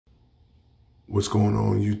What's going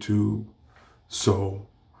on, YouTube? So,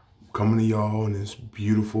 coming to y'all on this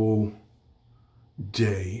beautiful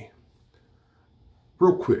day.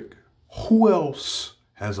 Real quick, who else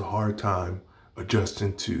has a hard time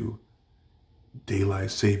adjusting to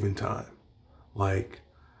daylight saving time? Like,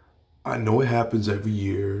 I know it happens every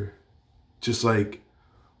year, just like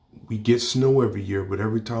we get snow every year, but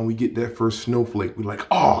every time we get that first snowflake, we're like,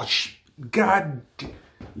 oh, God,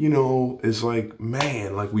 you know, it's like,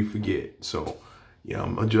 man, like we forget. So, yeah,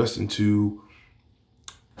 I'm adjusting to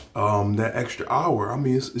that extra hour. I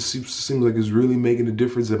mean, it seems like it's really making a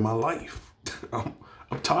difference in my life. I'm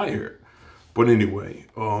tired. But anyway,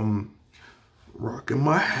 rocking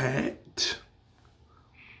my hat.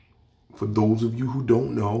 For those of you who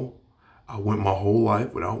don't know, I went my whole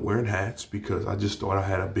life without wearing hats because I just thought I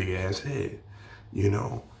had a big ass head. You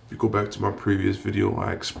know, if you go back to my previous video,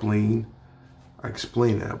 I explained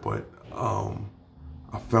that, but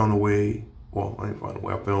I found a way. Well, I didn't find a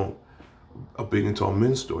way. I found a big and tall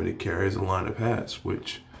men's store that carries a line of hats,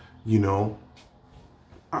 which, you know,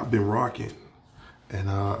 I've been rocking and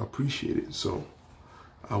I appreciate it. So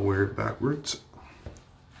I wear it backwards.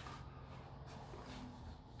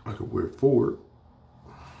 I could wear it forward.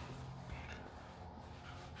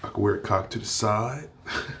 I could wear it cocked to the side.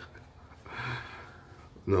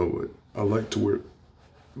 No, but I like to wear it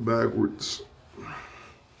backwards.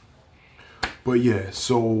 But yeah,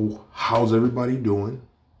 so how's everybody doing?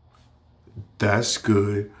 That's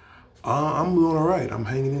good. I'm doing all right. I'm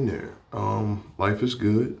hanging in there. Life is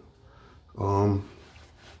good.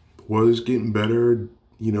 Weather's getting better.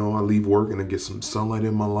 You know, I leave work and I get some sunlight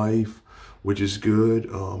in my life, which is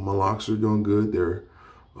good. My locks are doing good. They're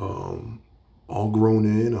all grown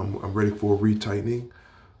in. I'm ready for a retightening.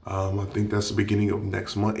 I think that's the beginning of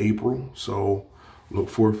next month, April. So look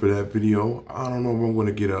forward for that video. I don't know if I'm going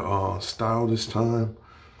to get a style this time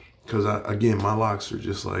because, again, my locks are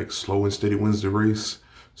just like slow and steady wins the race.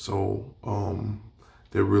 So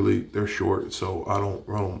they're short. So I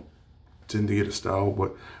don't tend to get a style,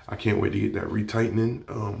 but I can't wait to get that retightening.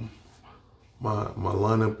 My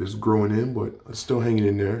lineup is growing in, but it's still hanging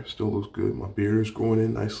in there. Still looks good. My beard is growing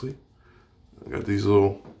in nicely. I got these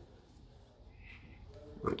little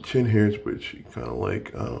chin hairs, but you kind of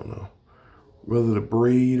like, I don't know, whether to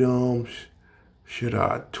braid them, should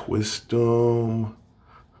I twist them?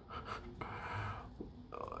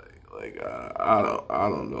 I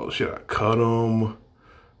don't know. Should I cut them?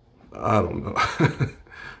 I don't know.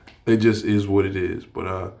 It just is what it is. But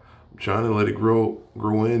I'm trying to let it grow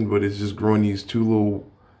in, but it's just growing these two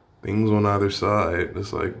little things on either side.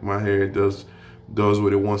 It's like my hair does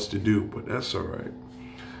what it wants to do, but that's all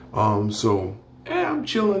right. So yeah, I'm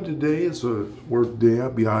chilling today. It's a work day.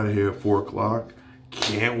 I'll be out of here at 4 o'clock.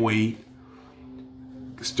 Can't wait.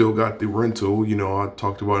 Still got the rental. You know, I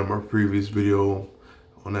talked about in my previous video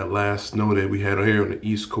on that last snow day we had here on the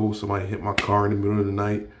East Coast. Somebody hit my car in the middle of the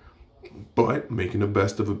night, but making the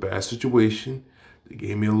best of a bad situation. They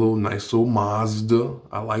gave me a nice little Mazda.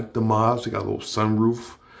 I like the Mazda. Got a little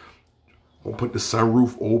sunroof. Gonna put the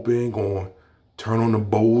sunroof open. Gonna turn on the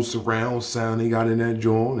Bose surround sound they got in that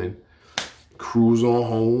joint and cruise on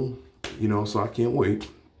home. You know, so I can't wait.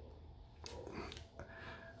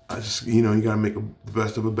 I just, you know, you gotta make the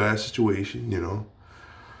best of a bad situation, you know.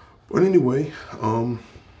 But anyway,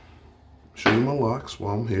 show you my locks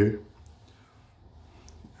while I'm here.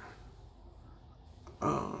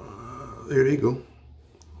 There they go,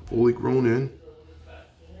 fully grown in.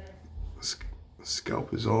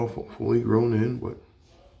 Scalp is all fully grown in, but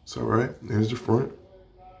it's all right. There's the front.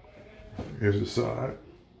 Here's the side.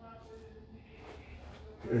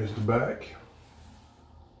 Here's the back.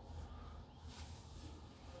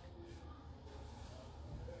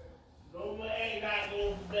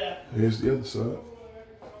 Here's the other side.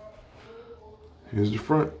 Here's the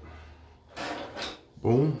front.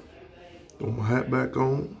 Boom. Throw my hat back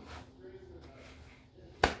on.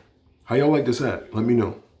 How y'all like this hat? Let me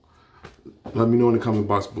know. Let me know in the comment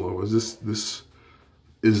box below. Is this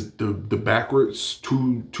is the backwards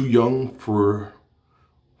too young for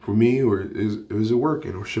me, or is it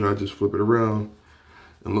working, or should I just flip it around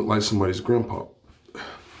and look like somebody's grandpa?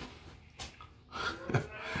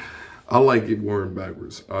 I like it worn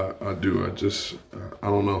backwards. I do. I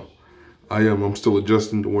don't know. I'm still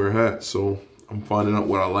adjusting to wear hats, so I'm finding out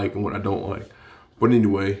what I like and what I don't like. But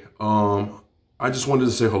anyway, I just wanted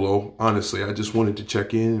to say hello. Honestly, I just wanted to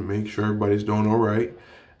check in and make sure everybody's doing all right.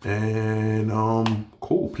 And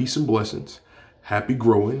cool. Peace and blessings. Happy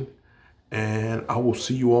growing. And I will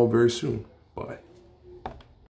see you all very soon. Bye.